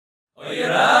So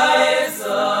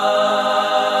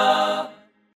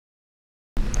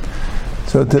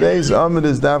today's amud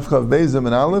is Daf Chav Beis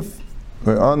and Aleph.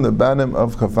 We're on the bottom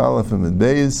of Chav Aleph and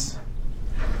Beis.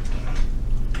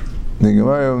 The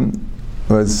Gemara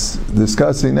was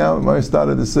discussing now. Gemara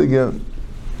started the sugya,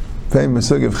 famous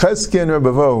sugya of Chesky and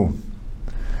Rebavo.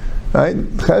 Right?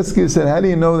 Chesky said, "How do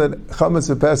you know that chametz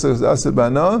of Pesach is asur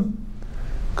bana?"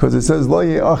 Because it says lo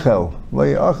ye'achel. Lo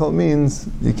ye'achel means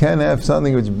you can't have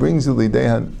something which brings you l'dei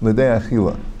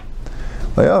achila.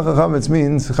 Lo ye'achel chametz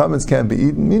means chametz can't be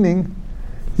eaten, meaning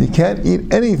you can't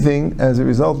eat anything as a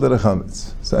result of the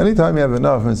chametz. So anytime you have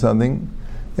enough in something,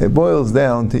 it boils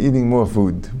down to eating more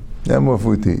food. You have more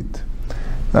food to eat.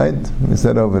 Right? We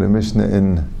said over the Mishnah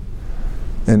in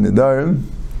the Darim.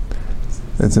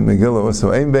 It's in Megillah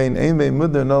also. Ein bein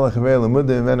mudar nolach ve'ela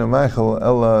mudar menu machal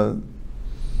ella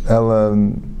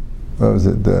what was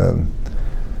it? The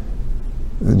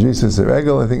Jesus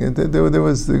Regel. I think there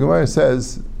was, the Gemara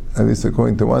says, at least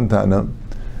according to one Tana,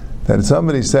 that if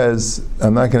somebody says,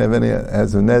 I'm not going to have any,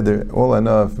 as a neder, all I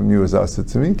know from you is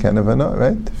asur to me, can't have enough,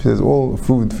 right? If he says all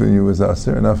food from you is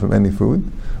asur, enough from any food,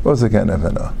 also can't have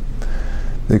enough.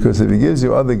 Because if he gives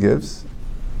you other gifts,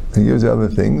 he gives you other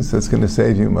things, that's going to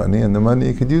save you money, and the money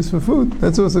you could use for food.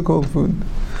 That's also called food.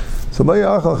 So lo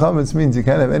ya'achal chametz means you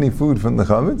can't have any food from the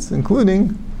chametz,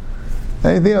 including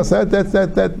anything else. That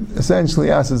essentially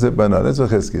asurs it bana. That's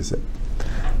what Chizkiah said.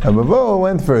 And Ravo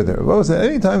went further. Ravo said,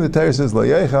 anytime the Torah says lo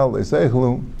yeichal, lo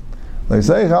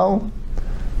yiseichal,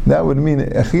 that would mean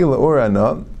echila or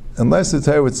ana, unless the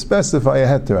Torah would specify a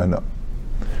heter ana.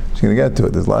 She's going to get to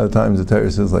it. There's a lot of times the Torah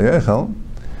says lo yeichal,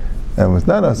 and it's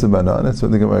not asur bana. That's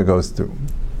what the Gemara goes through.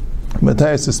 But the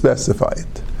Torah has to specify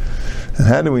it. And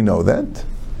how do we know that?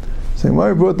 So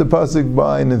Gemara brought the pasuk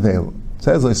by nevela. It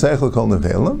says lo yiseichal kol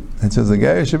nevela. It says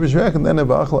agayer shebishrek and then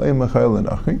abachal ein machayel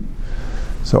lenachi.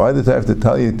 So either I have to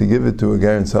tell you to give it to a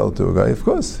guy and sell it to a guy. Of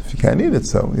course, if you can't eat it,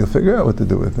 so you'll figure out what to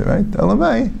do with it, right?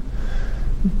 Elamai,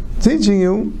 teaching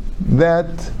you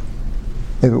that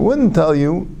if it wouldn't tell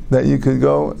you that you could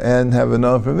go and have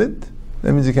enough from it,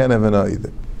 that means you can't have enough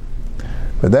either.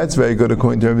 But that's very good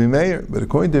according to Rabbi Meir. But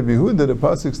according to Rabbi Yehuda, the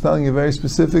pasuk is telling you a very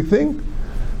specific thing,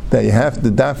 that you have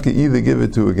to dafka either give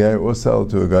it to a guy or sell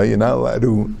it to a guy. You're not allowed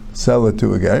to sell it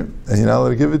to a guy, and you're not allowed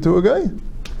to give it to a guy.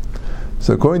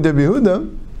 So according to Rabbi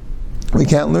Yehuda, we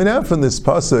can't learn out from this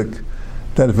pasuk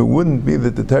that if it wouldn't be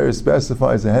that the Torah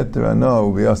specifies a heter ana, it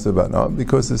would be asur bana,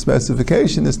 because the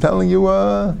specification is telling you,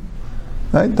 right,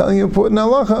 telling you important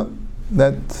halacha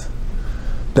that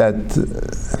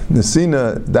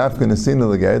nesina dafka nesina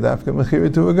l'gay dafka mechira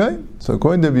to a guy. So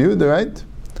according to Rabbi Yehuda, right?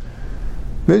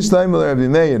 Rabbi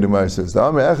Meir, the Gemara says,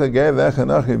 Rabbi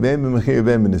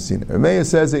Meir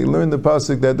says that you learn the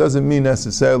pasuk, that doesn't mean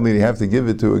necessarily you have to give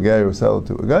it to a guy or sell it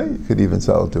to a guy. You could even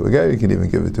sell it to a guy, you could even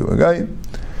give it to a guy.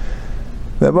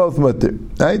 They're both mutter.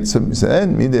 Right? So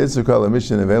then we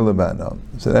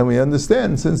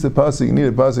understand, since the pasuk, you need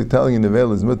a pasuk telling you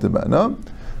nevel is mutter ba'na,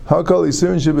 how call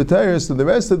isurin shebetayr, so the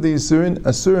rest of the isurin,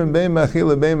 asurin bein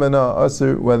machila bein ba'na,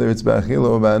 asur, whether it's ba'achila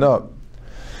or ba'na.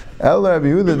 But according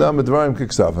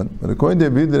to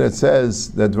Rabbi Yehuda, that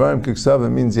says that dvarim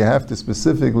kiksavan means you have to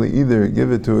specifically either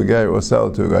give it to a guy or sell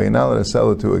it to a guy. You're not allowed to sell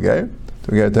it to a guy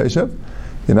taishav.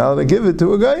 You're not allowed to give it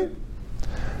to a guy.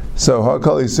 So how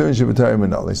kol yisurin shebetayr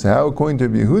manali? So how, according to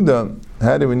Rabbi Yehuda,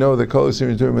 how do we know that kol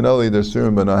yisurin shebetayr manali there's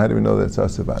surim bana? How do we know that's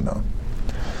asur bana?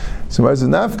 So it says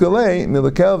nafkalei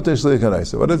milakel v'teshlich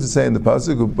haraysa. What does it say in the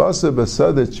pasuk? Ubasa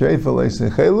basada treifa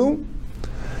leisechelu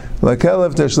lakel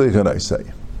v'teshlich haraysa.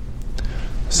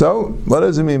 So, what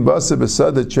does it mean? Basa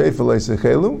b'sada treifa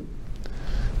leisechelu.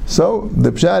 So,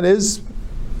 the pshat is,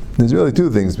 there's really two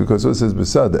things, because it says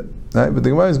b'sada, right? But the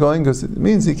Gemara is going, because it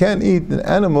means you can't eat an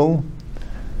animal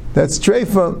that's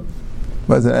treifa.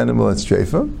 What is an animal that's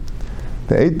treifa?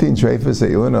 The 18 treifas that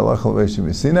you learn halachal v'eshim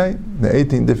v'sinai, the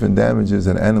 18 different damages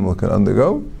an animal can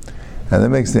undergo, and that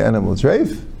makes the animal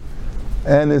treif,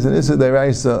 and there's an issa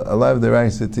deraisa, a lav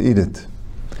deraisa to eat it.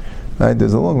 Right?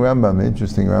 There's a long Rambam,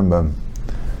 interesting Rambam,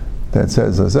 that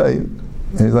says, it's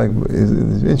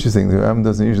interesting, the Ram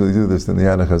doesn't usually do this in the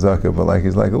Yad HaChazaka, but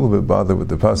he's like a little bit bothered with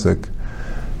the pasuk.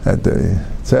 It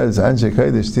says, Anshe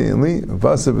Kodesh Ti'in Li,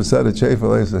 Vasa B'Sada Cheifa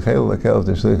Leis L'Chel L'Kel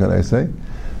T'Shlich HaNeisei.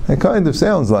 It kind of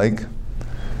sounds like,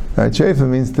 right, Cheifa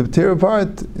means to tear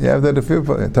apart. You have that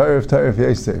Tarif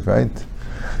Yesef, right?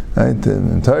 Right?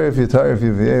 And Tarif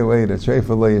Yeviyeh Wait, a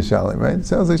Cheifa Le Yeshalim, right? It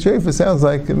sounds like Cheifa sounds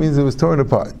like it means it was torn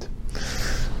apart.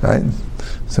 Right?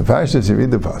 So Pashas, you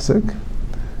read the pasuk,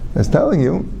 it's telling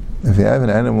you, if you have an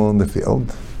animal in the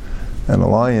field, and a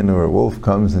lion or a wolf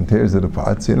comes and tears it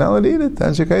apart, so you're not allowed to eat it.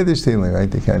 Right? You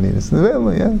can't eat it. It's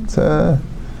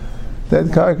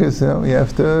dead carcass, you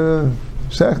have to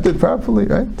shecht it properly,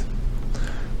 right?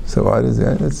 So why does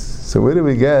that? So where do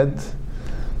we get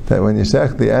that when you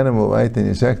shecht the animal, right, and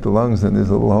you shecht the lungs, and there's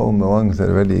a little hole in the lungs that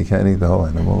already you can't eat the whole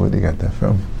animal? Where do you get that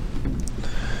from?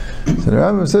 So the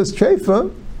Rambam says treifa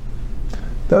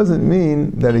doesn't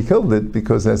mean that he killed it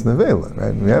because that's nevela,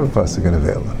 right? We have a pasuk in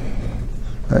nevela,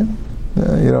 right?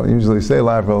 You don't usually say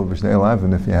lavrol b'shnei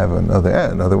lavin if you have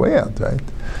another way out, right?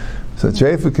 So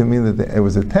treifa can mean that it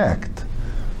was attacked,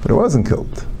 but it wasn't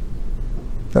killed.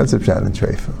 That's a pshat in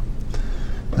treifa,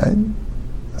 right?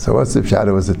 So what's the pshat?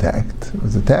 It was attacked. It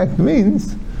was attacked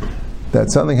means that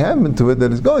something happened to it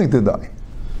that is going to die,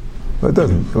 but it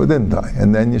didn't die,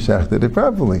 and then you shechted it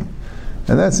properly,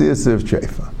 and that's the issue of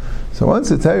treifa. So once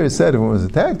the Torah said when it was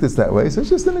attacked, it's that way. So it's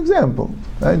just an example,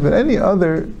 right? But any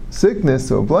other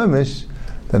sickness or blemish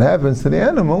that happens to the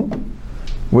animal,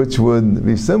 which would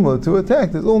be similar to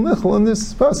attack, there's all nichel in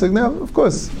this pasuk. Now, of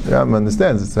course, the Rambam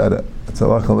understands it's a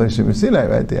lachal l'shem Sinai,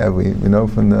 right? Yeah, we know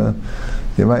from the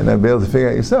you might not be able to figure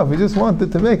out yourself. We just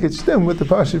wanted to make it shtim with the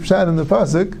pashut pshat in the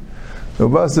pasuk.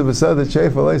 Because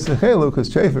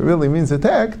treifa really means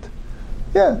attacked.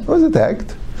 Yeah, it was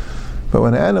attacked. But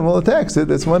when an animal attacks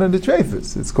it, it's one of the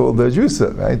treifas. It's called the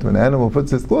jusa, right? When an animal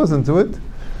puts its claws into it,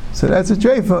 so that's a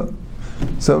treifa.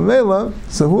 So mela,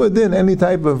 so who did any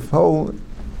type of hole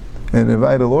in a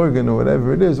vital organ or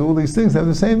whatever it is, all these things have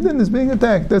the same din as being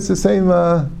attacked. That's the same.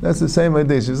 That's the same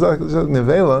idea. It's like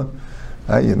nevela.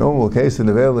 Your normal case of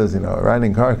nevela is a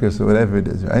rotting carcass or whatever it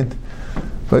is, right?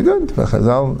 But good.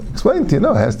 Chazal explained to you,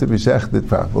 it has to be shechted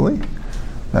properly,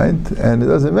 right? And it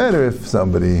doesn't matter if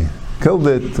somebody killed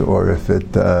it, or if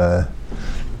it died,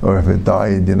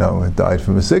 it died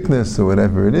from a sickness or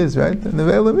whatever it is, right? And the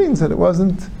nevela means that it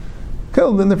wasn't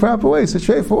killed in the proper way. So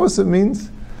treifa also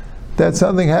means that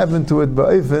something happened to it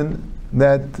ba'ifin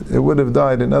that it would have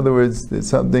died. In other words,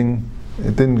 it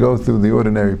didn't go through the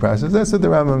ordinary process. That's what the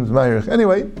Rambam's ma'irich.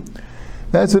 Anyway,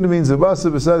 that's what it means. Ubasa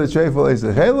b'sada treifa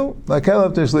le'isachelu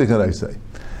la'kelav teshlichan I say.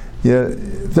 You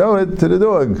throw it to the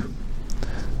dog.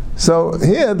 So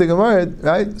here the Gemara,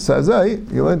 right,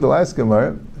 Sazai, you learned the last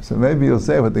Gemara, so maybe you'll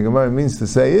say what the Gemara means to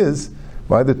say is,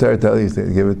 why did the Torah tell you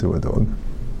to give it to a dog?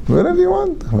 Whatever you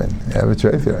want. I mean, you have a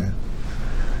treifa.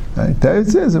 Right? Torah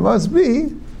says it must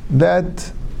be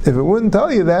that if it wouldn't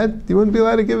tell you that, you wouldn't be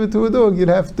allowed to give it to a dog. You'd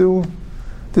have to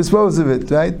dispose of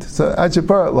it, right? So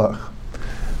achaparat lach.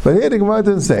 But here the Gemara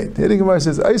doesn't say it. Here the Gemara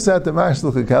says, Aisat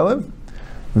mashluch kalev,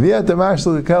 v'yat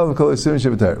mashluch kalev kol isurim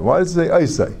shebetar. Why does it say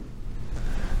Aisai?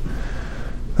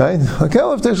 Right?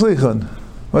 Kalev teshlichon.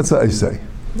 What's the Aisai?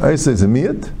 Aisai is a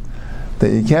miyat that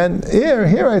you can't.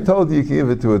 Here I told you can give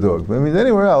it to a dog, but I mean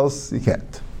anywhere else you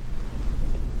can't.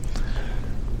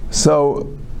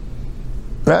 So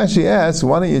Rashi asks,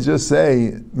 why don't you just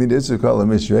say miditzur kol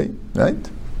mishrei, right?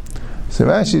 So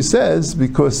Rashi says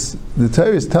because the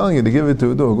Torah is telling you to give it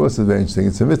to a dog. What's the very interesting?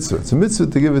 It's a mitzvah. It's a mitzvah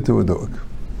to give it to a dog,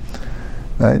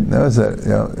 right? Now is that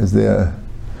is there?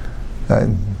 Right?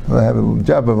 Well, I have a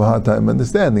job of a hard time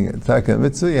understanding it. It's like a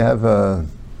mitzvah. You have a,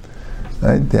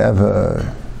 right? They have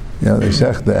a, they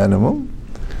shech the animal,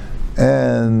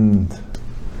 and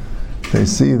they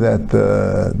see that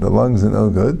the lungs are no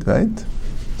good, right?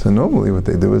 So normally what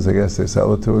they do is, I guess, they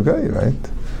sell it to a guy, right?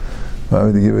 Why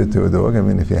would they give it to a dog? I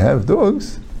mean, if you have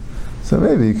dogs, so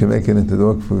maybe you can make it into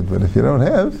dog food. But if you don't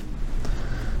have,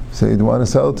 so you'd want to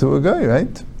sell it to a guy,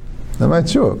 right? I'm not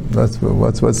sure.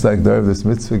 What's like there of this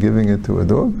mitzvah giving it to a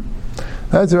dog?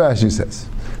 That's what Rashi says.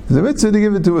 There's a mitzvah to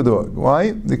give it to a dog.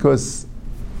 Why? Because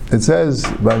it says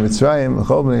by Mitzrayim,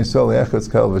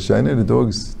 the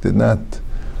dogs did not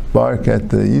bark at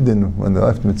the Yidden when they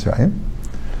left Mitzrayim.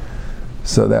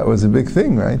 So that was a big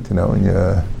thing, right? When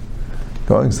you're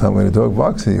going somewhere, the dog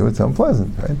barks at you, it's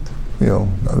unpleasant, right? We all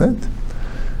know that.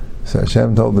 So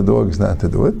Hashem told the dogs not to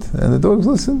do it, and the dogs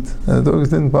listened, and the dogs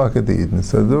didn't bark at the Eden.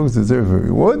 So the dogs deserve a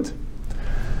reward.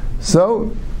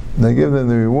 So they give them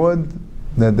the reward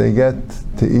that they get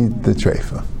to eat the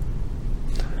treifa.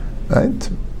 Right?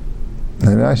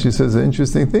 And Rashi says an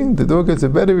interesting thing, the dog gets a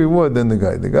better reward than the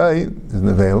guy. The guy is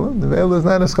nevela. Nevela is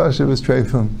not as chashuv as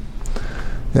treifa.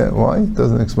 Yeah, why? It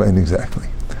doesn't explain exactly.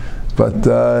 But,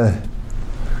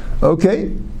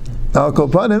 okay, I'll call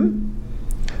upon him.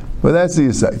 But that's the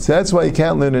aside. So that's why you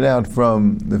can't learn it out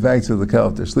from the facts of the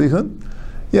Kalaf Teshlichan.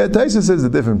 Yeah, Taisa says a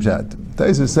different chat.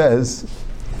 Taisa says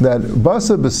that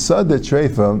Basa B'Sada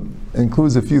Treifa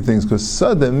includes a few things, because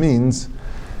Sada means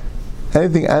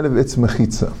anything out of its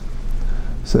mechitza.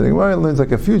 So the Gemara learns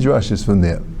like a few drushes from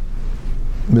there.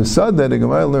 B'Sada, the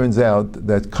Gemara learns out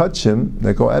that kachim,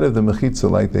 that go out of the mechitza,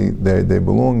 like they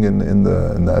belong in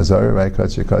the Azar, right?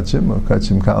 Kachim or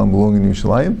Kachim Kalam belong in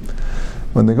Yerushalayim.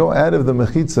 when they go out of the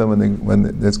mechitza,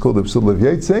 when that's called the psul of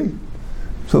yaitse,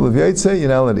 you're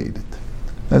not allowed to eat it.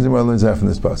 As the Gemara learns that from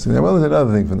this pasuk. Now, well, there's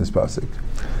another thing from this pasuk.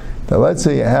 Now, let's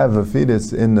say you have a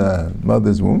fetus in a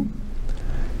mother's womb,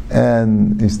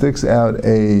 and he sticks out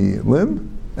a limb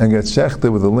and gets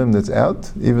shechted with a limb that's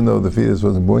out, even though the fetus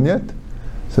wasn't born yet.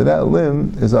 So that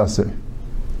limb is aser.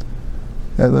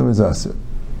 That limb is aser.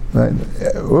 Right?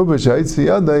 Uba shayitzi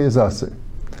yada is aser.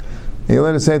 You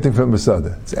learn the same thing from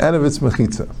Besada. It's out of its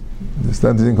mechitza. There's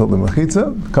not a thing called the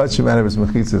mechitza. Kachim out of its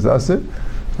mechitza is aser.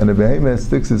 And a behemoth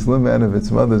sticks its limb out of its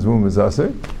mother's womb is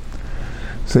aser.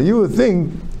 So you would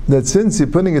think that since you're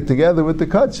putting it together with the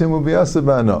kachim, will be aser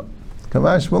ba'ana.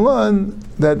 Kamash malan,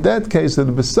 that case of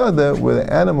the besada, where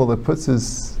the animal that puts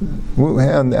his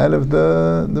hand out of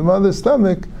the mother's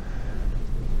stomach,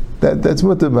 that's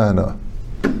mutter ba'ana.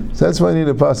 So that's why I need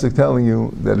a pasuk telling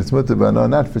you that it's mutter ba'ana,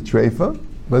 not for treifa,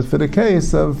 but for the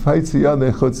case of haitzi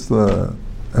yadei chutz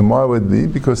and why would be?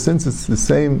 Because since it's the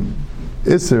same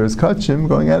Isser as kachim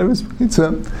going out of his pizza,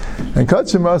 and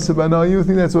kachim aser ba'ana, you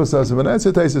think that's what's aser ba'ana. That's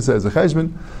what Taisa says. The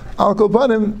cheshbon al kol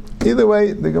panim. Either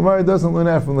way, the Gemara doesn't learn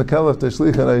out from the kelef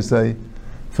tashlichan. I say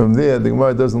from there, the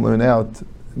Gemara doesn't learn out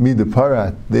mida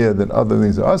parat there that other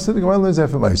things are aser. The Gemara learns out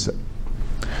from Isa.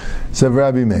 So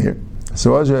Rabbi Meir.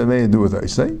 So what does Rabbi Meir do with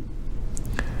Isa?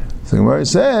 So the Gemara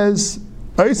says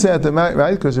Isa at the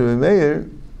right because Rabbi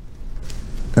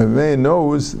Meir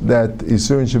knows that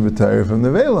Isurin should be tired from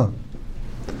the vela.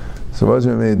 So what does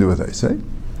Rabbi Meir do with Isai?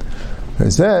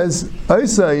 It says,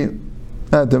 Isai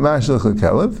at the Mashlach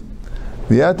HaKelev,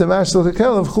 the at the Mashlach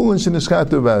HaKelev, Chulin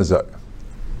Shenishchatu Ba'azar.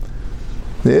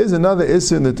 There is another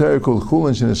Isser in the Torah called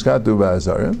Chulin Shenishchatu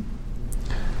Ba'azar,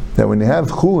 that when you have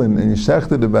Chulin and you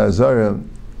shechted the Ba'azar,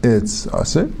 it's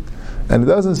Aser, and it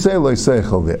doesn't say Lo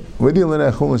Seichel there. Where do you learn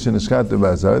that Chulin Shenishchatu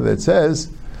Ba'azar? That says,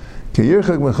 Ki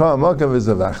Yirchak Mecha Makav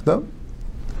V'Zavachta,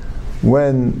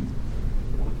 when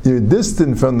you're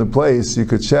distant from the place, you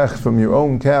could shech from your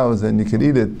own cows and you could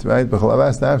eat it, right? Right? The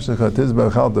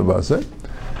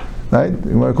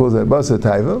Gemara calls that basa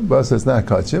taiva. Basa is not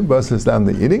kachim. Basa is down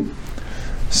the eating.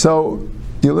 So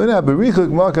you learn how berichuk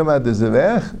makam at the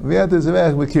zevech, v'at the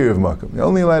zevech b'kiriv makam. You're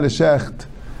only allowed to shecht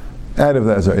out of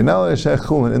the azar. You're not allowed to shecht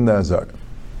chulin in the azar.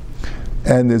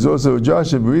 And there's also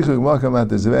Joshua berichuk makam at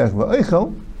the zevech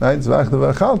v'eichel, right? Zvachta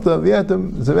v'achalta v'at the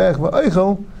zevech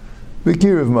v'eichel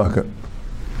b'kiriv makam.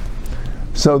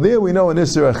 So there we know an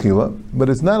Isser Achila, but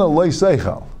it's not a Loi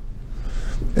Seichal.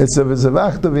 It's a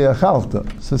V'zavachta V'yachalta.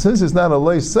 So since it's not a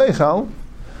Loi Seichal,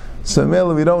 so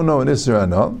merely we don't know an Isser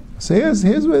Ana. So here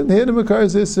the Makar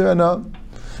is Isser Ana.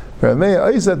 Ramei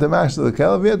Oisat the Mashal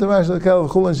Kelev, V'yat the Mashal Kelev,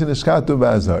 Chulin Shenishchatu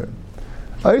Ba'azar.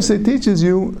 Oisat teaches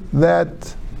you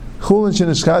that Chulin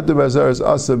Shenishchatu Ba'azar is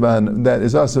Asaban, that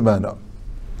is Asabana.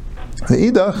 The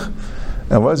Idach,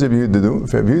 and what does Rabbi Yehuda do?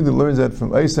 If Rabbi Yehuda learns that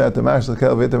from Isa to Mashal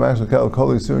Kel, V'et Mashal Kel, Kol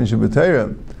Yisurin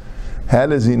Shabbatayra, how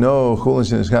does he know Chulin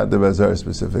Shenishchat the Bazar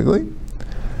specifically?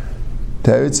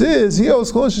 Teretz is, he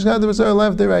holds Chulin Shenishchat the Bazar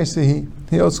left the Raisa. He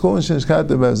holds Chulin Shenishchat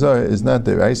the Bazar is not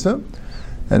the Raisa.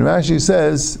 And Rashi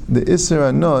says, the Isser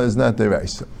Ano is not the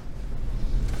Raisa.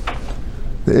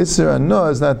 The Isser Ano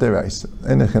is not the Raisa.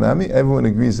 And Echanami, everyone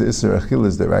agrees the Isser Achil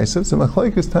is the Raisa. So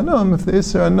Machlaik is Tanam if the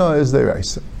Isser Ano is the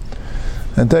Raisa.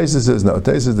 And Taisa says no.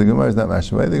 Taisa says the Gemara is not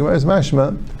mashma. The Gemara is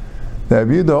mashma that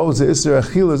Rabbi Yehuda holds the Isser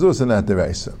Achil is also not the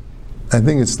Raisa. I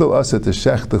think it's still asa to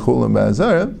shech the Chulin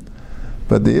Ba'azara,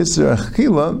 but the Isser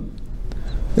Achila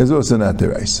is also not the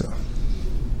Raisa.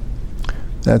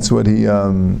 That's what he.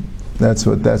 That's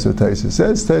what Taisa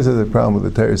says. Taisa has a problem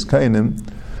with the Teres Kainim,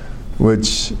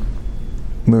 which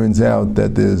learns out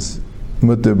that there's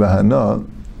mutter bahana.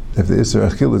 If the Isser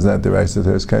Achil is not the Raisa,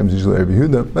 there's Kaims usually Rabbi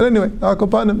Yehuda. But anyway,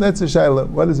 Akapanim, that's a Shaila.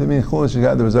 What does it mean? Chulin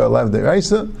Shechat the Bazar lav the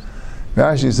Raisa.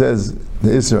 Rashi says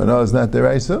the Isser Ano is not the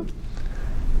Raisa.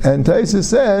 And Taisa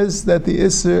says that the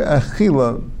Isser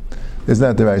Achila is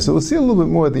not the Raisa. We'll see a little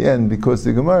bit more at the end because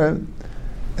the Gemara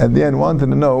at the end wanted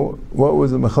to know what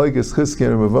was the Machlekes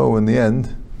Chizkiya and Ravo in the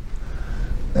end.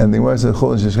 And the Gemara said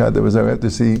Chulin Shechat the Bazar. We have to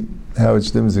see how it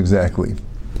stems exactly.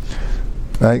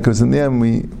 Right? Because in the end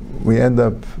we end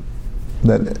up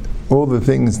that all the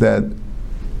things that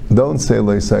don't say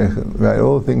Lei Seichel, right?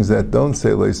 All the things that don't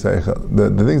say Lei Seichel, the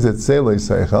things that say Lei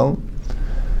Seichel,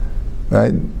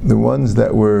 right? The ones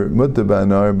that were Mutta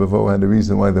Ba'anar, before had a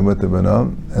reason why they're Mutta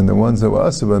Ba'anar, and the ones that were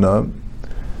Asa Ba'anar,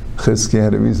 Chizkiya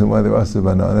had a reason why they were Asa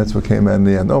Ba'anar, and that's what came out in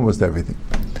the end, almost everything.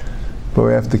 But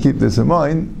we have to keep this in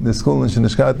mind. The Chulin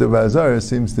Shenishchat Ba'azar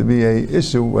seems to be a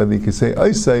issue whether you can say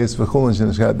Isai is for Chulin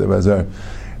Shenishchat Ba'azar.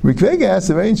 Rikvega asks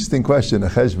a very interesting question, a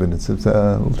cheshbon. It's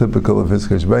typical of his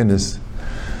cheshbonis.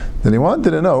 Then he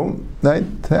wanted to know, right,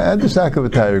 at the shack of a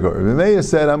Tayyagor. Rabbi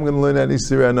said, I'm going to learn any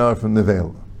Sirah from the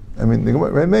Vela. I mean,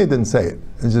 Rabbi didn't say it.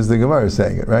 It's just the Gemara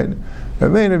saying it, right?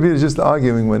 Rabbi and Rabbi is just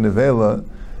arguing when the Vela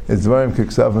is Dvarim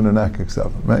Kiksavim or not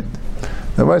Kiksavim, right?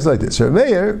 Now, why it's like this?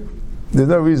 Rabbi, there's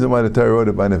no reason why the Torah wrote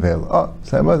it by Nevela.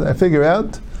 So I figure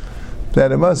out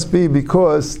that it must be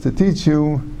because to teach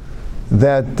you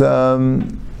that,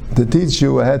 to teach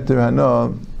you a Heter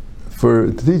Hana,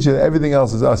 to teach you that everything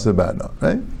else is Asa Bana,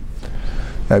 right?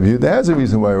 There has a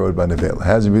reason why I wrote by Nevela.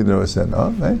 Has a reason why I said no,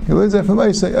 right? He learns that from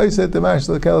Isai. I said the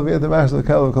Mashal Kalav, the Mashal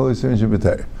Kalav, Kol Yisrael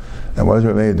Shabbatayr. And what does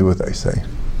Rabbi do with Isai?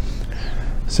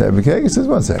 So Rabbi says,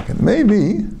 1 second.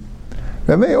 Maybe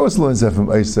Rabbi also learns that from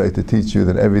Isai to teach you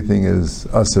that everything is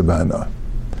Asa Bana,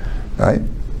 right?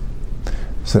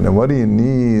 So now what do you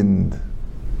need?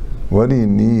 What do you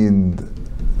need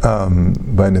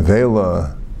by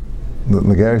Nevela?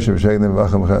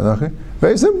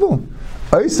 Very simple.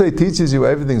 Isai teaches you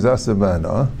everything's Asa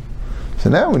Bana. So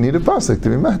now we need a pasuk to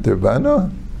be matter Bana.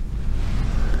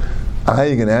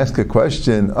 You're going to ask a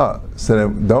question. So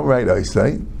then don't write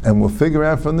Isai, and we'll figure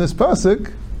out from this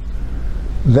pasuk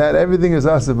that everything is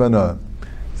Asa Bana.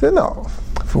 He said, no.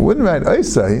 If we wouldn't write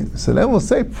Isai, so then we'll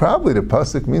say probably the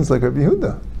pasuk means like Rabbi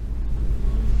Yehuda.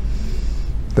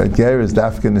 That Ger is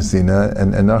Dafka Nesina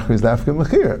and Nachri is Dafka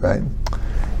Mechira, right?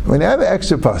 When you have an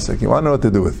extra pasuk, you want to know what to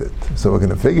do with it. So we're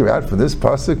going to figure out from this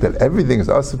pasuk that everything is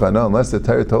Asa Bana unless the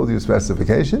Torah told you a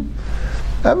specification.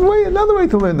 Another way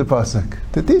to learn the pasuk,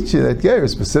 to teach you that Ger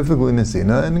is specifically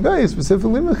Nesina and Gai is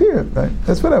specifically Mechira, right?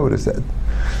 That's what I would have said,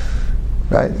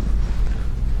 right?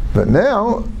 But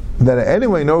now that I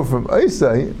anyway know from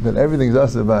Isai that everything's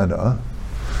Asa Bana,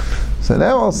 so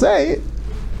now I'll say,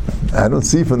 I don't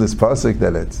see from this pasuk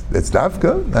that it's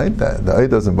dafka, right? The eye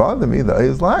doesn't bother me. The eye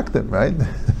is laktim, right?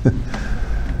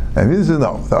 And he says,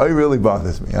 no, the eye really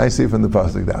bothers me. I see from the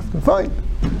pasuk dafka. Fine.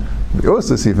 We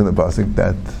also see from the pasuk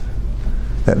that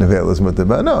nevela is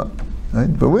mutabana,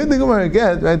 right? But where the Gemara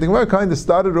get, right? The Gemara kind of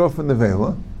started off from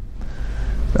nevela,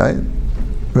 right?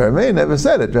 Rabbi never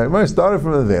said it, right? When I started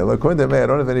from the Nevela, according to Rabbi, I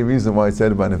don't have any reason why I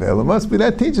said it by Nevela. It must be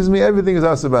that teaches me everything is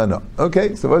Asa Bana.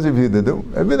 Okay, so what's Rabbi to do?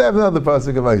 Rabbi have another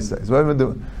pasuk of Isai. So what am I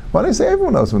doing? Why don't I say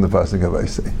everyone else from the pasuk of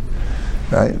Isai?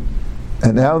 Right?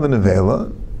 And now the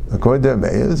Nevela, according to Rabbi,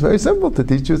 it's very simple to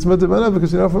teach you it's Mutabana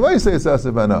because you know from Isai it's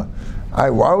Asa Bana.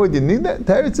 Why would you need that?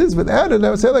 There it is. Without it, I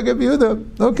would say like Rabbi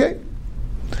Yehuda. Okay.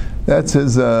 That's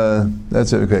his,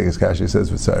 that's what Rabbi Kashi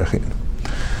says with Sarachin.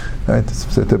 Right?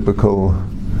 It's a typical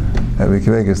Rabbi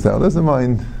Kivega style. Doesn't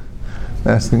mind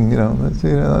asking,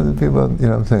 other people,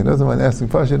 I'm saying, doesn't mind asking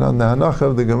question on the Hanacha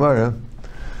of the Gemara.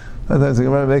 Sometimes the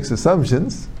Gemara makes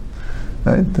assumptions,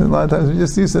 right? And a lot of times we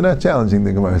just used to not challenging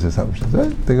the Gemara's assumptions,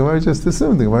 right? The Gemara just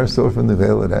assumed, the Gemara saw from the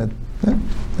veil of that. Right?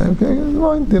 Okay, doesn't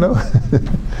mind,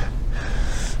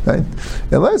 right?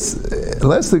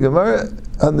 Unless the Gemara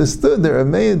understood that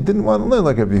Rabbi didn't want to learn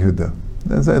like Rabbi Yehuda.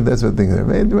 That's what things are.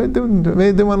 They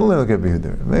didn't want to learn like Rabbi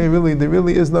Yehuda. There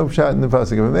really is no shot in the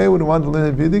pasuk. If they would want to learn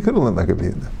Rabbi Yehuda, they could have learned like Rabbi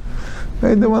Yehuda. They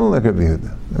didn't want to learn like Rabbi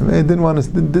Yehuda.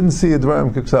 Didn't see a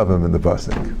dvarim kiksavim in the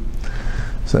pasuk.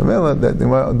 So that they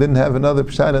didn't have another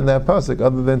shot in that pasuk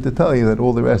other than to tell you that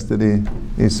all the rest of the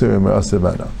isurim are Asa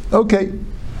Bana. Okay.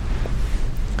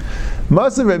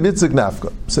 Maser Reb Yitzchak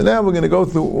Nafka. So now we're going to go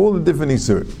through all the different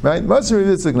isurim. Right? Maser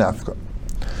Reb Yitzchak Nafka.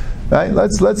 Right?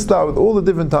 Let's start with all the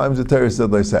different times the Torah said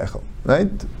Leisechel. Right?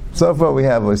 So far we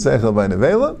have Leisechel by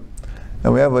Nevela,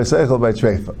 and we have Leisechel by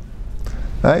Treifa.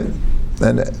 Right?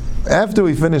 And after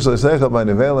we finished Leisechel by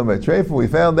Nevela and by Treifa, we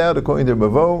found out, according to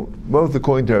Bavo, both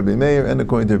according to Rabbi Meir and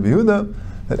according to Rabbi Yehuda,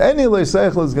 that any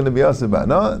Leisechel is going to be Asa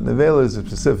Bana. Nevela is a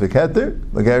specific heter,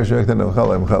 like Treifa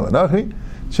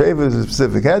is a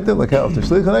specific heter, like Hal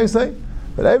Tishlichan I say,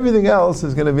 but everything else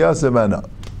is going to be Asa Bana.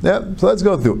 Yeah? So let's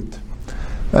go through it.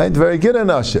 Right, very good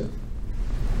anasha.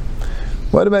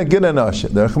 What about good anasha?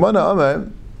 The Rachmana Amar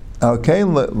al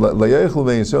kain layechel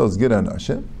bnei Yisrael is good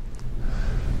anasha.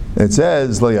 It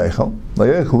says layechel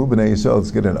bnei Yisrael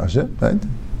is good anasha. Right?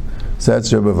 So that's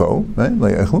Rebavo. Right?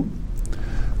 Layechel.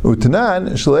 Utanan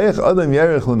shleich adam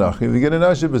yerech l'nachi. We get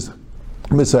anasha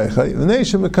b'saychai.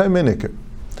 V'neisha mekay miniker.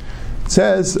 It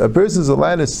says a person is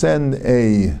allowed to send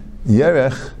a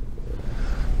yerech,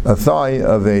 a thigh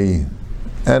of a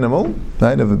animal,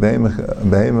 right, of a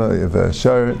behema, of a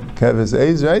shar keves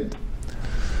eiz, right,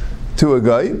 to a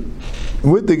guy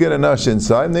with the get anash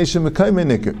inside.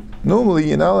 Normally,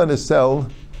 you're not allowed to sell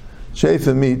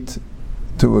shefa meat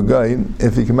to a guy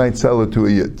if he might sell it to a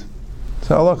yid.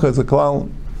 So halacha is a klal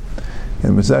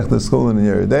in Masechta School in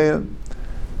the Yeridea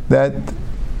that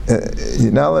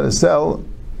you're not allowed to sell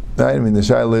Right? I mean, the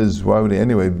shaila is, why would he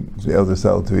anyway be able to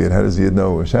sell to Yid? How does Yid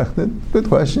know we're shechted? Good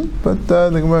question. But the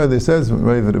Gemara, they says,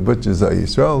 when the butchers are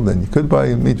Yisrael, then you could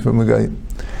buy meat from a guy.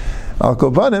 Al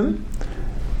Kobanim,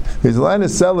 he's allowed to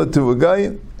sell it to a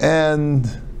guy, and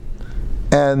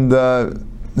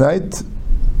right?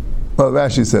 Well,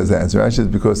 Rashi says the answer. Rashi is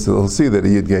because he'll see that a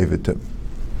Yid gave it to him.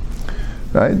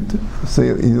 Right? So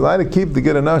you're allowed to keep the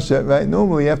Giranasha, right?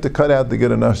 Normally you have to cut out the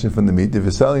Giranasha from the meat. If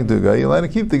you're selling to a guy, you're allowed to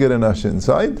keep the Giranasha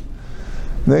inside.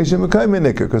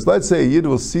 Because let's say a Yid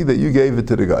will see that you gave it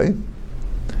to the guy,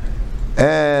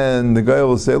 and the guy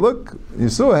will say, look, you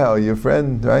saw how your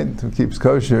friend, right, who keeps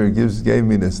kosher, gave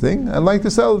me this thing, I'd like to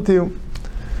sell it to you.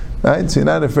 Right? So you're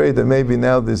not afraid that maybe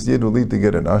now this Yid will eat the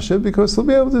Giranasha, because he'll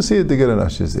be able to see it, the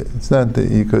Giranasha is there. It's not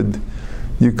that you could,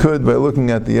 by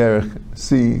looking at the Erech,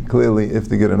 see clearly if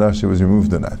the Giranasha was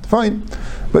removed or not. Fine.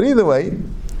 But either way,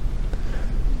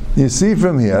 you see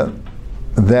from here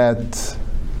that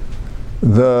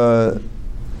the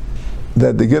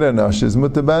Giranasha is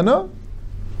mutabana,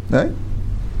 right?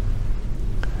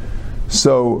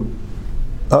 So,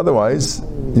 otherwise,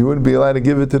 you wouldn't be allowed to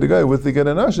give it to the guy with the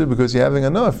Giranasha, because you're having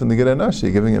enough in the Giranasha.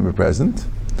 You're giving him a present,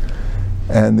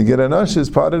 and the Giranasha is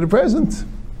part of the present.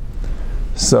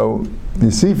 So,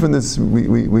 you see from this,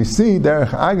 we see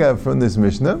Derech Agav from this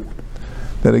Mishnah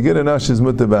that a Giranasha is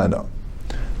mutabana.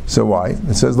 So why?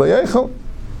 It says Layechel.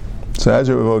 So how's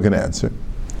your Ravo going to answer?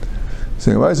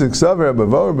 So Gemara says Ksaver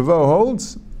Bavo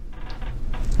holds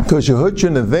Kosher Hutra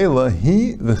Nevela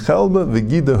He V'Chelba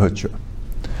V'Gida Hutra.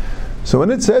 So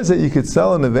when it says that you could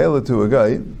sell a Nevela to a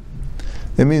guy,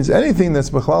 it means anything that's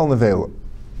B'chlal Nevela.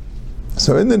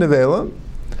 So in the Nevela,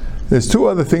 there's two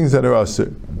other things that are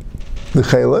Asur. The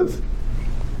Chaylev,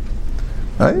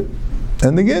 right?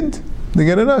 And the Gid, the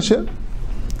Giranasha.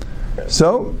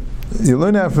 So, you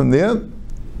learn out from there.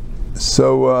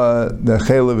 So, the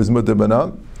Chaylev is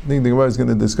mutabana. I think the Gemara is going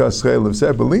to discuss Chaylev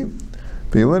separately.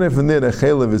 But you learn out from there that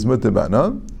Chaylev is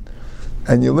mutabana.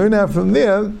 And you learn out from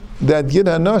there that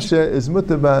Giranasha is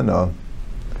mutabana.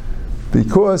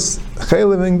 Because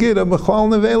Chaylev and Gid are B'chlal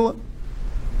Nevela.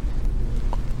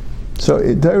 So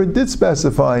it did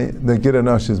specify that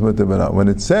Giranasha is mutabana. When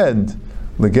it said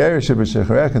L'gerish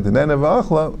b'shecharech and tenena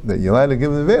v'achla, that you're allowed to give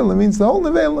nevela, means the whole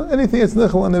nevela, anything that's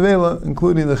nichel on nevela,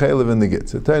 including the chaylev and the gid.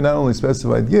 So Torah not only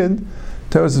specified gid,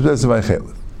 Torah specified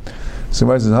chaylev. So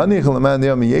Gemara says Hanichel aman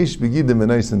yom yesh begidim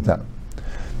v'nais and tam.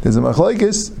 There's a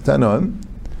machlokes tanon.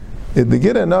 If the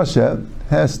Giranasha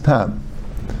has tam,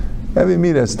 every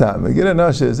meat has tam. The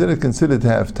Giranasha, is it considered to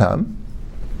have tam?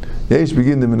 Yesh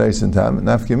begin the menais and tam.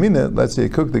 Nafkemina, let's say you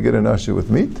cook the Giranasha with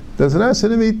meat, does it answer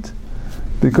the meat?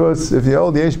 Because if you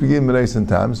hold Yesh begin menais and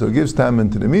tam, so it gives tam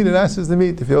into the meat, it answers the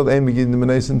meat. If you hold Ein begin the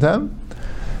menais and tam,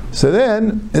 so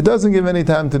then it doesn't give any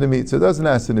tam to the meat, so it doesn't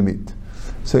answer the meat.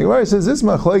 So Gemara says this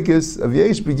machlokes of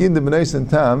Yesh begin the menais and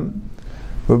tam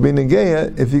would be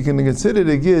negeya if you can consider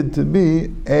the gid to be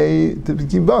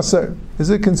basar. Is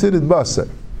it considered basar?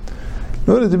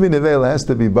 In order to be nevela, it has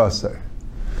to be basar.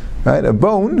 Right? A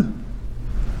bone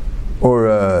or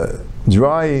a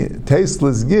dry,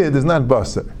 tasteless gid is not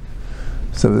basar.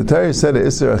 So if the Torah said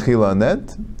Isser Achila on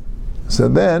that, so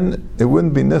then it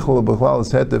wouldn't be Nichol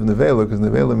B'chlalis Het of Nevela, because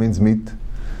Nevela means meat,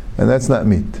 and that's not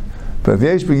meat. But if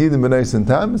Yesh Begidim B'nais and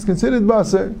Tam, it's considered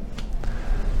basar.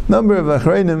 Number of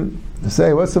Achreinim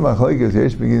say, what's the machlokes?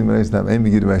 Yesh Begidim B'nais and Tam, Ein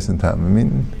Begidim B'nais and Tam. I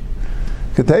mean,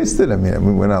 you could taste it. I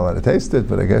mean, we're not allowed to taste it,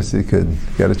 but I guess you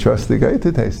got to trust the guy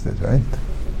to taste it, right?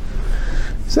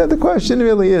 So the question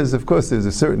really is, of course, there's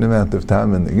a certain amount of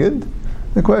tam in the gid.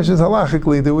 The question is,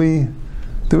 halachically, do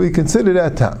we consider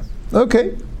that tam?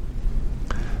 Okay.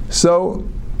 So,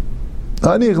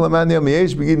 if you say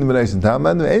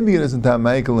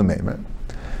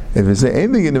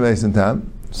ein begin b'nais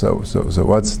tam, so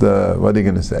what are you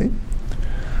going to say?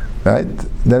 Right?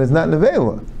 Then it's not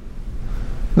nevela.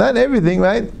 Not everything,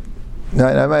 right?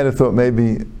 I might have thought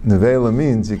maybe nevela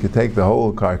means you could take the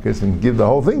whole carcass and give the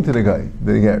whole thing to the guy,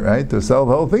 right? To sell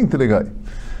the whole thing to the guy.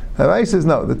 Rabbi says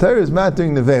no, the Torah is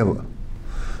mattering nevela.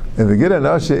 If the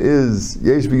Giranasha is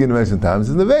yesh begin b'nais and tam, it's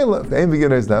nevela. If ein begin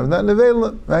b'nais and tam, it's not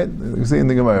nevela, right? You see in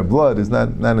the Gemara, blood is not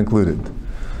included.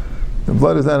 The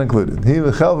blood is not included. He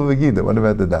v'chelva v'gida. What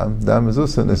about the dam? Dam is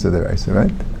also neseder,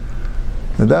 right?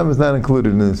 The dam is not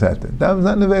included in the setter. Dam is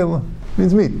not nevela. It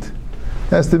means meat. It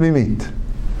has to be meat.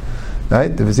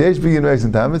 Right? If it's yesh begin b'nais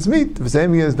and tam, it's meat. If it's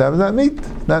ein begin b'nais and tam, it's not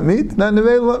meat. Not meat, not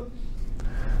nevela.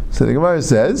 So the Gemara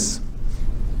says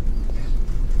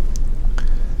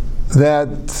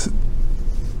that,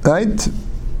 right?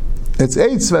 It's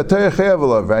eitz v'Torah chayav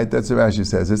alav, right? That's what Rashi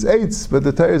says. It's eitz, but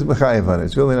the Torah is mechayev on it.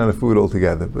 It's really not a food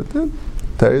altogether. But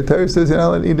the Torah says you're not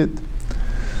allowed to eat it.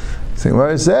 So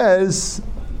where it says,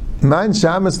 Man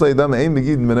shamas leidam ein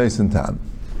begidin b'neisin tam.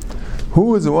 Who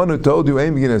was the one who told you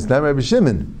ein begidin b'neisin tam? Rabbi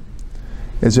Shimon.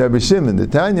 It's Rabbi Shimon. The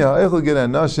Tanya ha'echel gid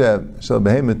ha'nasha shel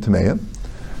behemet tmeya.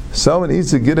 Someone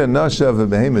eats a gid ha'nasha of a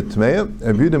behemet tmeya.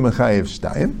 Rabbi Yehuda mechayev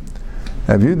shtayim.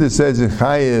 Rabbi Yehuda says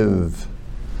chayev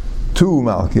 2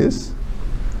 malchis.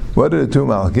 What are the 2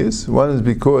 malchis? One is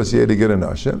because he ate a gid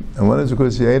ha'nasha, and one is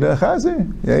because he ate a chazer.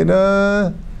 He ate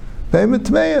a behemet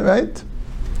tmeya, right?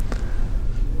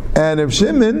 And Rabbi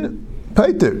Shimon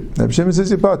pater. Rabbi Shimon says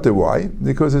he pater. Why?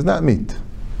 Because it's not meat.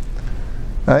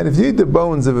 Right? If you eat the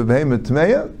bones of a behemoth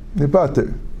tmeya, you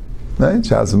pater. Right?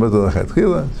 Shalos mutar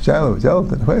lechatchila, shalom,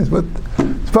 gelatin. But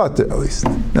it's pater at least.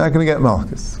 You're not going to get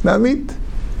malchus. Not meat.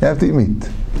 You have to eat meat.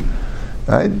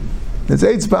 Right? It's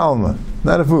eitz ba'alma,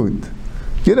 not a food.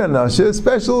 Gid ha'nasha,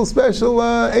 special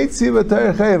eitzi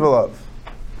v'tarech chayev alav.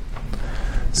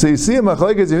 So you see a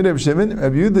machlokes Yehuda Rabbi Shimon.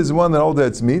 Rabbi Yehuda is the one that holds that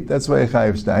it's meat. That's why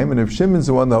chayev shtayim. And Rabbi Shimon is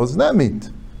the one that holds it's not meat.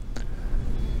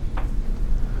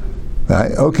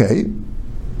 Right? Okay.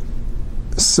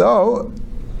 So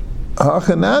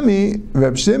hachanami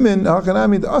Rabbi Shimon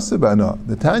hachanami the asabana.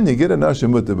 The Tanya gid ha'nasha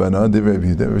mutar bana. The Rabbi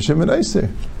Yehuda Rabbi Shimon aiser.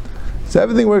 So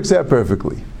everything works out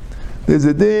perfectly. There's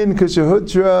a din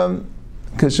kashahutra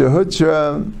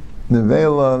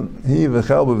nevela he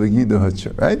v'chelba v'gida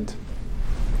hutra. Right?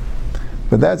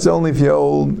 But that's only if you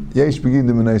hold yesh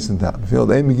begidim b'neisin tam. If you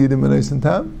hold ein begidim b'neisin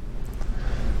tam,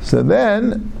 so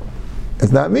then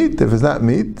it's not meat. If it's not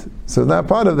meat, so it's not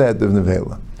part of that of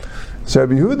nevela. So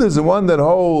Rabbi Yehuda is the one that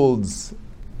holds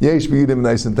yesh begidim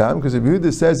b'neisin tam, because Rabbi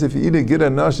Yehuda says if you eat a gid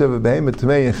ha'nasha of a behemoth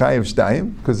tmei and chayev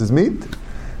shtayim, because it's meat.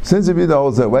 Since Rabbi Yehuda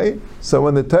holds that way, so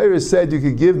when the Torah said you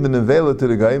could give the nevela to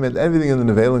the guy, it meant everything in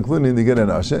the nevela, including the gid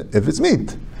ha'nasha, if it's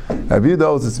meat. Rabbi Yehuda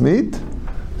holds it's meat.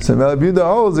 So Rabbi Yehuda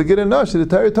holds a gid ha'nasha. The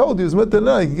Torah told you it's mutar.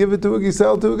 No, you can give it to a guy,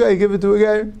 sell it to a guy, you give it to a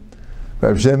guy.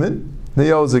 Rabbi Shimon, he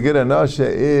holds a gid ha'nasha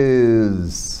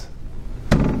is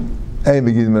ein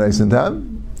begidim b'neisin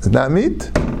tam. It's not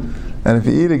meat. And if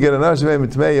you eat a gid ha'nasha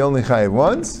behemoth tmei, you only chayev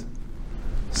once.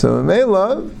 So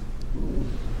Mela,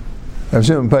 Rabbi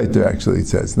Shimon pater actually it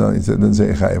says. No, he doesn't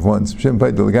say chayev once. Shimon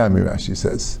pater l'gami Rashi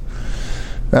says.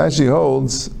 Rashi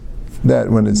holds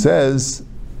that when it says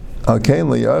Al kain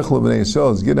liyachlu b'nei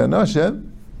Yisrael gid ha'nasha,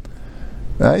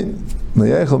 right?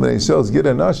 Liyachlu b'nei Yisrael gid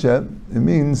ha'nasha. It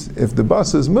means if the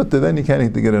basa is mutar, then you can't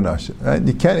eat the gid ha'nasha. Right?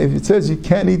 You can't. If it says you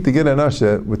can't eat the gid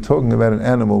ha'nasha, we're talking about an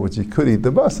animal which you could eat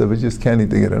the basa, but you just can't eat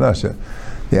the gid ha'nasha.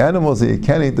 The animals that you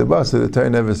can't eat the basa, the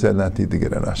Torah never said not to eat the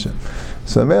gid ha'nasha.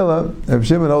 So Mela, Rabbi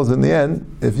Shimon holds in the end,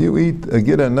 if you eat a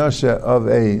gid ha'nasha of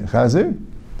a chazer,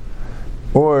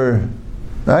 or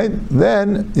right,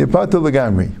 then you're pater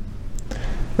l'gamri.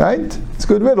 Right? It's a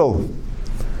good riddle.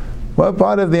 What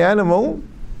part of the animal,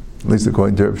 at least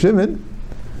according to Rabbi Shimon,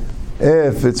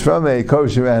 if it's from a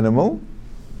kosher animal,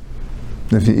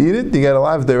 if you eat it, you get a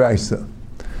live deraisa.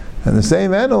 And the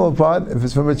same animal part, if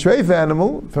it's from a treif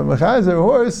animal, from a chazer, a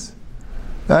horse,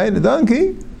 right, a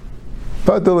donkey,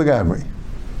 pater l'gamri.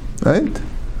 Right?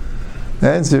 The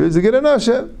answer is a gid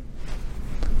ha'nasha.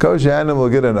 Kosher animal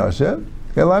gid ha'nasha,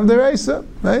 get a live deraisa.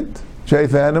 Right?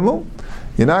 Treif animal.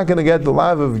 You're not going to get the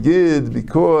lav of gid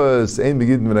because ein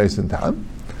begidim b'neisin tam.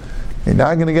 You're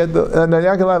not going to get the you're not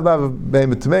going to have lav of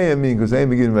behemoth tmeya because ein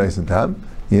begidim b'neisin tam.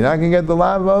 You're not going to get the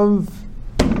lav of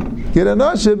gid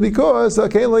ha'nasha because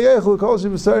kain liyachlu kol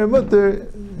she'b'sari mutar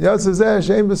yatzeh zeh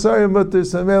she'ein b'sari mutar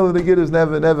so mele the gid is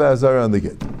never azar on the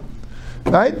gid.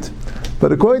 Right?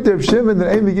 But according to Rabbi Shimon, that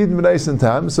ein begidim b'neisin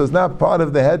tam, so it's not part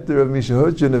of the heter of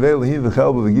mishahudra nevela hi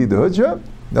v'chelba v'gida hudra.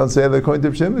 Don't say that according to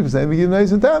Rabbi Shimon because ein begidim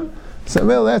b'neisin tam. So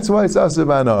that's why it's asur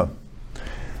b'ana.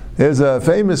 There's a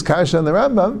famous kasha on the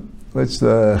Rambam, which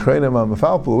the Chreinim are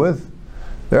mafalpul with.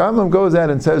 The Rambam goes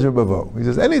out and says Rabbo. He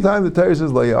says, anytime the Torah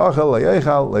says, lo ya'achal, lo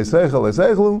ya'echal, lo yiseichel, lo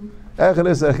yiseichlu,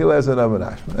 echanis echiles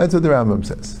anavanash. That's what the Rambam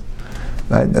says.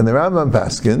 Right? And the Rambam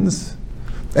paskins,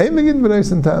 ein begin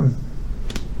b'neisin tam.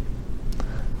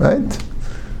 Right?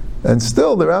 And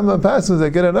still the Rambam paskins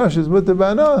that gid ha'nasha is mutar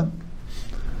b'ana.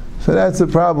 So that's the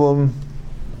problem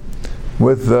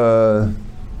with the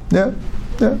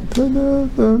different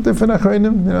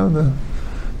achronim, the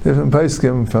different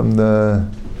paiskim from the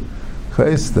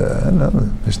chayes, the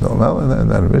Mishnah Malach,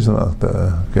 not Mishnah Malach,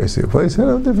 the Kaisi place,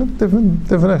 different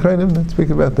achronim that speak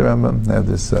about the Rambam. Have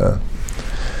this.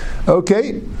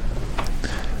 Okay.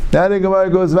 Now the Gemara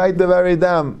goes right to very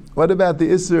dam. What about the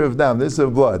isser of dam, the isser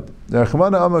of blood? The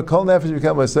Rachmana Amar Kol Nefesh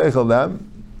become a seichel dam.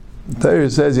 The Torah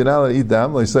says you're not allowed to eat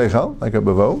dam, like seichel, like a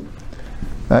bavo.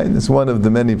 Right? It's one of the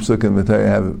many psukim that I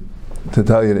have to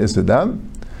tell you the Isser Dam.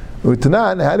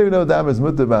 Utanan, how do we know Dam is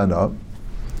mutar b'ana?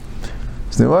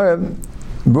 So the Gemara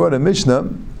brought a Mishnah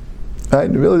Right?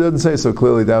 It really doesn't say so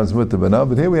clearly down as mutter b'na,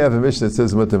 but here we have a Mishnah that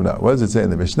says mutter b'na. What does it say in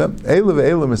the Mishnah? Eilu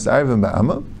ve'eilu mis'arvim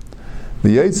ba'ama,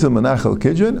 v'yaitzil menachal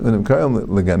kidron, v'nimkayim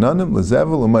l'gananim,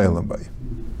 l'zevel, l'maylim bay.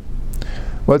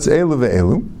 What's eilu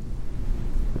ve'eilu?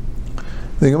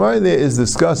 The Gemara there is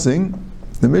discussing,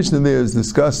 the Mishnah there is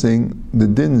discussing the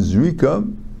din zrika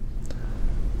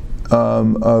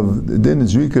of the din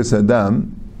zrika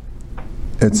sadam.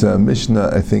 It's a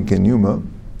Mishnah, I think, in Yuma,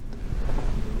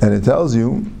 and it tells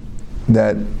you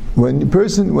that when you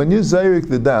zayrik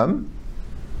the dam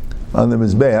on the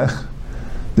mizbeach,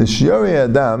 the shiori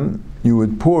adam you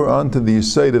would pour onto the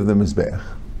side of the mizbeach.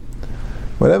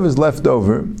 Whatever's left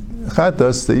over,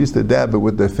 chatas, they used to dab it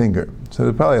with their finger, so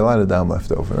there's probably a lot of dam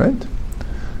left over, right?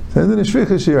 So then the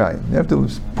shricha shirai, you have to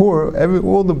pour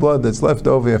all the blood that's left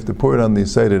over. You have to pour it on the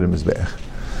side of the mizbeach.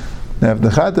 Now, if the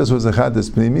chatas was a chatas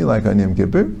pnimi like on Yom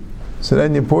Kippur, so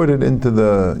then you poured it into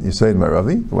the Yisayid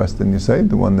Maravi, the western Yisayid,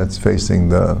 the one that's facing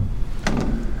the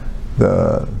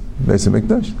Beis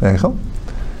HaMikdash, the Eichel.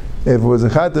 If it was a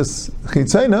Chatas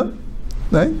Chitzayna,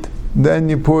 right, then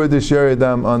you pour the Sheri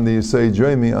Adam on the Yisayid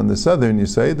Joimi, on the southern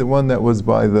Yisayid, the one that was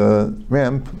by the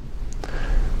ramp,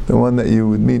 the one that you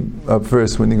would meet up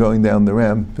first when you're going down the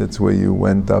ramp. That's where you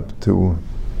went up to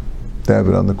dab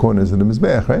it on the corners of the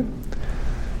Mizbeach, right?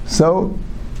 So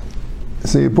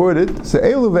you poured it. So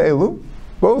elu ve'elu,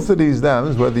 both of these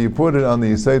dams, whether you poured it on the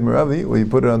Yisayid Maravi or you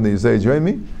put it on the Yisayid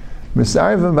Joimi,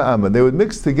 misarvim ba'ama, they would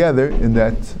mix together in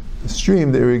that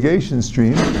stream, the irrigation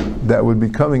stream, that would be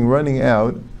running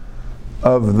out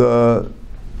of the,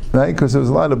 right? Because there was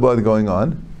a lot of blood going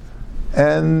on,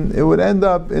 and it would end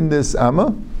up in this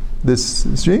amma, this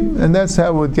stream, and that's how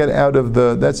it would get out of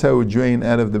that's how it would drain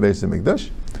out of the Beis HaMikdash,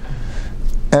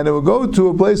 and it would go to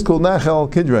a place called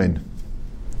Nachal Kidron.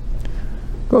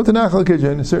 Go to Nachal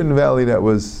Kidron, a certain valley that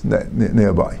was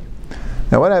nearby.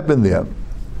 Now, what happened there?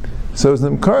 So it's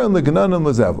Nimkar and L'Gananim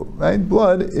L'Zavel, right?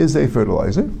 Blood is a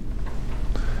fertilizer.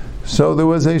 So there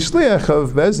was a shliach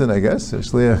of Bezin, I guess, a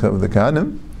shliach of the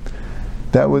Kanim,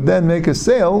 that would then make a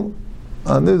sale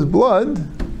on this blood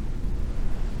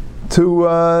to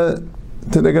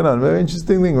the Gananim. Very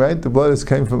interesting thing, right? The blood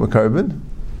came from a carbon,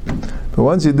 but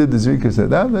once you did the Zrika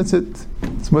Sadam, that's it.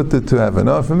 It's mutter to have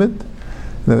enough from it.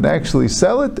 They would actually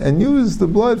sell it and use the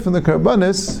blood from the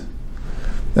carbonis.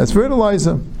 That's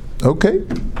fertilizer. Okay.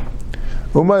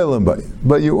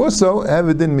 But you also have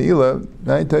it in Me'ila,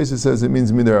 right? Taisa says it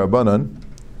means Midar Abanan.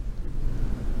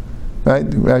 Right?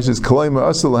 Rashi says,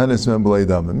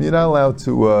 you're not allowed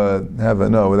to have a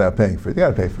no without paying for it. You got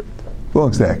to pay for it. It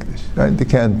belongs to Hekdesh. Right? You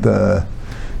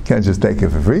can't just take it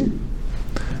for free.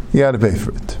 You got to pay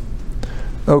for it.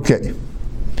 Okay.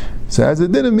 So as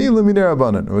it did in Mila Midar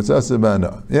Abanan, or it's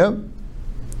Asabana. Yeah?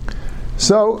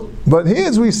 So, but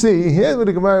here's what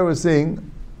the Gemara was saying,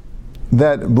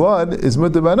 that blood is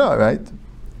mutabana, right?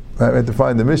 Right? We have to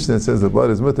find the Mishnah that says the blood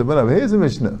is mutabana. But here's the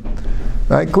Mishnah.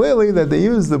 Right? Clearly that they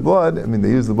use the blood, they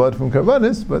use the blood from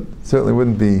Karbanis, but certainly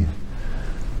wouldn't be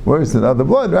worse than other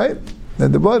blood, right?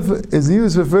 That the blood is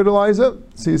used for fertilizer,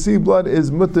 so you see blood is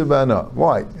mutabana.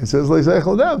 Why? It says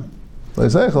Leiseichel dam.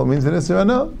 Leiseichel means an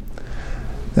Isra.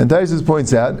 And Taisus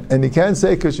points out, and you can't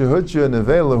say Kashahutra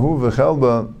Nevelahu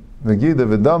V'chelba V'gida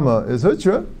V'dama is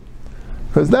Hutra,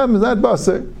 because dam is not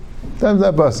basar. Dam is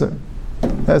not basar.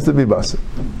 It has to be basar.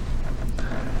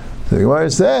 So the Gemara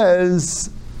says,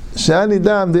 Shani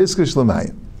dam de iska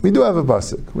shlemayim. We do have a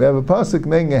pasuk. We have a pasuk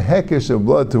making a hekesh of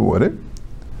blood to water.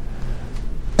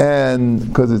 And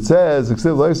because it says, you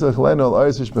spill it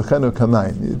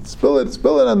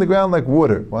on the ground like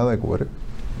water. Why like water?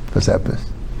 Because happens.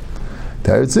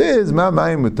 Teretz is ma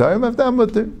mayim mutar, maftam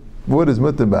mutar. Water is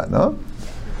mutar ba'na.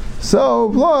 So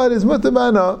blood is mutar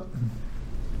ba'na.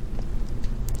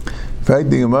 In fact,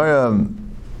 the Gemara,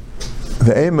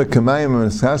 ve'ema kamayim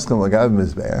v'neschaskem l'gav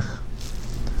mizbeach.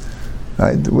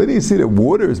 Right? Where do you see that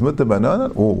water is mutar ba'na?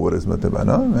 Not all water is mutar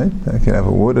ba'na, right? You can have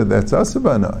a water that's asa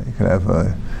ba'na. You can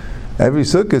have every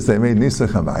sukkah they made nisa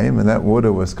chamayim, and that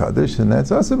water was kaddish, and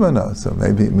that's asa ba'na. So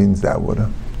maybe it means that water.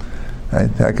 Right?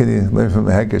 How can you learn from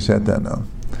a hekesh at that now?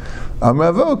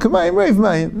 Amravo kamayim reiv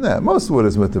mayim. Nah, most water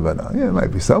is mutar ba'na. Yeah, it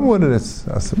might be some water that's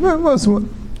asa. Most water.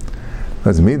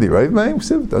 Because midi reiv mayim.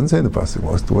 It doesn't say in the pasuk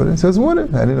most water. It says water.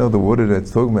 I didn't know the water that's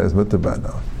talking about is mutar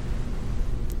ba'na.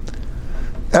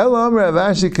 Elam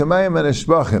Ravashi kamayim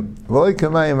anishbachim, v'loi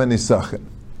kamayim anisachim.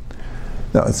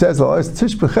 Now it says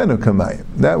tishbachenu kamayim.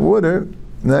 That water,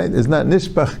 right, is not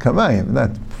nishbach kamayim.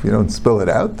 Not you don't spill it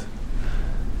out,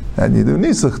 and you do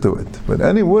nisach to it. But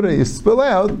any water you spill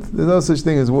out, there's no such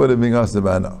thing as water being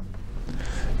asabana.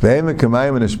 Ve'em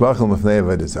kamayim anishbachim l'fnei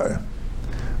avodah zarah.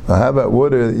 Well, how about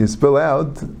water that you spill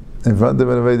out in front of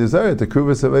an Avodah Zarah, to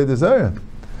Kruvas Avodah Zarah.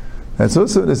 That's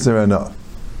also Isser Hana.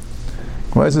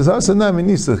 Why it says, Hasanami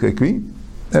Nisach Ekvi?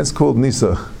 That's called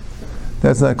Nisach.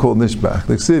 That's not called Nishbach.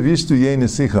 Like say, Yishtu Yeh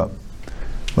Nesicha.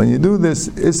 When you do this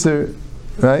Isser,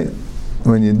 right?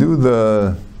 When you do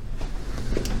the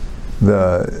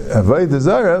Avodah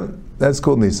Zarah, that's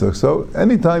called Nisach. So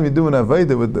anytime you do an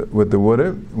Avodah with the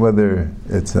water, whether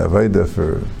it's Avodah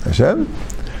for Hashem,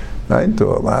 right,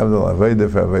 or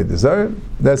Avodah for Avodah Zarah,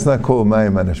 that's not called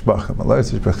Mayim Anishbachim. Allah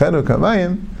says, Bechenu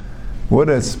Kamayim,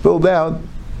 water that's spilled out,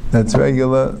 that's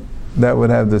regular, that would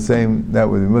have the same, that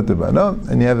would be Mutabana,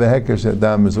 and you have the Hekesh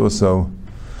Adam is also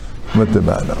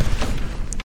Mutabana.